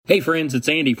Hey friends, it's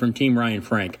Andy from Team Ryan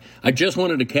Frank. I just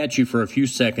wanted to catch you for a few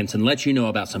seconds and let you know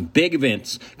about some big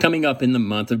events coming up in the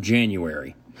month of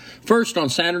January. First, on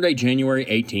Saturday, January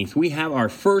 18th, we have our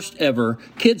first ever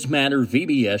Kids Matter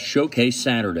VBS Showcase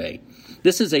Saturday.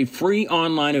 This is a free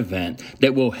online event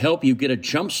that will help you get a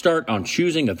jump start on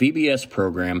choosing a VBS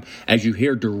program as you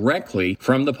hear directly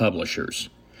from the publishers.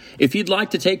 If you'd like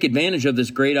to take advantage of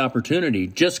this great opportunity,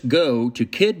 just go to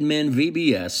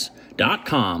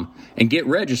kidmenvbs.com and get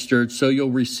registered so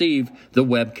you'll receive the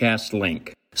webcast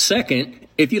link. Second,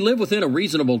 if you live within a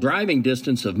reasonable driving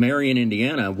distance of Marion,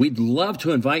 Indiana, we'd love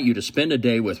to invite you to spend a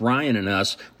day with Ryan and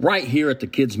us right here at the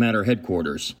Kids Matter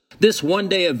headquarters. This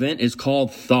one-day event is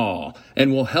called Thaw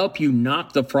and will help you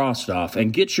knock the frost off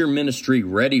and get your ministry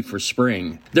ready for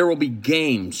spring. There will be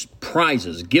games,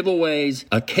 prizes, giveaways,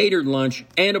 a catered lunch,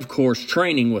 and of course,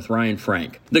 training with Ryan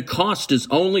Frank. The cost is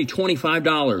only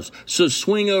 $25, so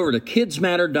swing over to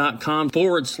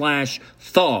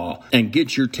kidsmatter.com/thaw and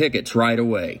get your tickets right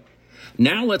away.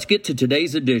 Now let's get to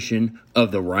today's edition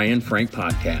of the Ryan Frank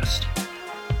Podcast.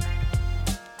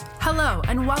 Hello,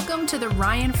 and welcome to the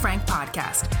Ryan Frank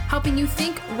Podcast, helping you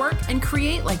think, work, and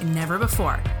create like never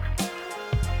before.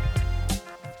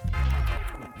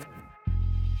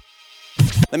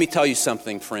 Let me tell you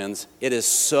something, friends. It is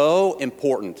so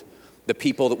important, the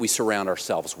people that we surround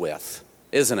ourselves with,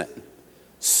 isn't it?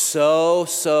 So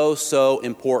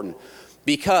important.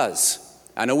 Because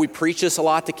I know we preach this a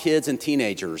lot to kids and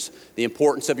teenagers, the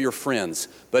importance of your friends,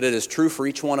 but it is true for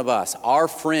each one of us. Our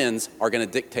friends are going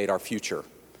to dictate our future.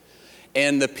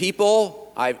 And the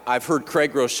people, I've heard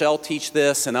Craig Rochelle teach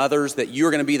this and others, that you're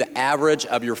going to be the average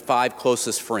of your 5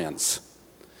 closest friends.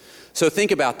 So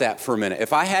think about that for a minute.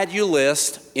 If I had you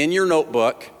list in your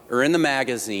notebook or in the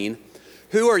magazine,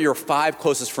 who are your 5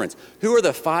 closest friends? Who are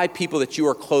the 5 people that you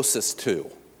are closest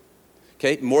to?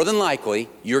 Okay, more than likely,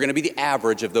 you're going to be the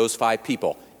average of those 5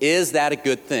 people. Is that a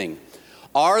good thing?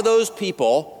 Are those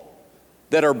people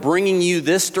that are bringing you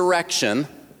this direction,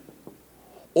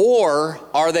 or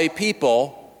are they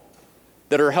people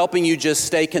that are helping you just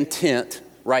stay content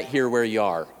right here where you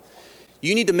are?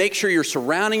 You need to make sure you're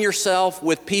surrounding yourself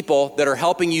with people that are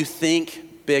helping you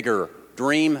think bigger,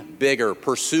 dream bigger,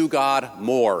 pursue God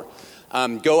more,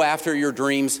 go after your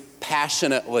dreams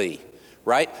passionately,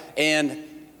 right? And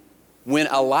when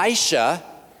Elisha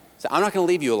said, I'm not going to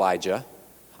leave you, Elijah.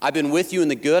 I've been with you in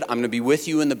the good. I'm going to be with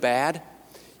you in the bad.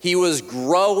 He was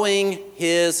growing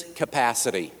his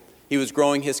capacity. You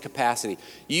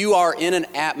are in an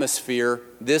atmosphere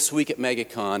this week at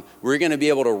MegaCon. We're going to be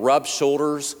able to rub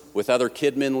shoulders with other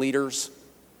KidMin leaders.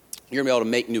 You're going to be able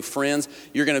to make new friends.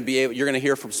 You're going to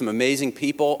hear from some amazing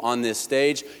people on this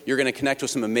stage. You're going to connect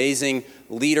with some amazing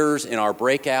leaders in our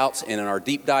breakouts and in our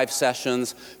deep dive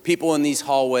sessions, people in these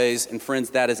hallways. And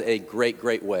friends, that is a great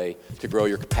way to grow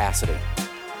your capacity.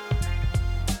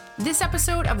 This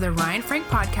episode of the Ryan Frank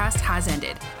Podcast has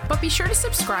ended, but be sure to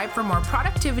subscribe for more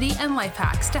productivity and life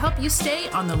hacks to help you stay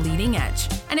on the leading edge.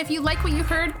 And if you like what you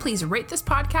heard, please rate this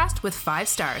podcast with 5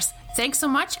 stars. Thanks so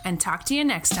much, and talk to you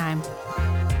next time.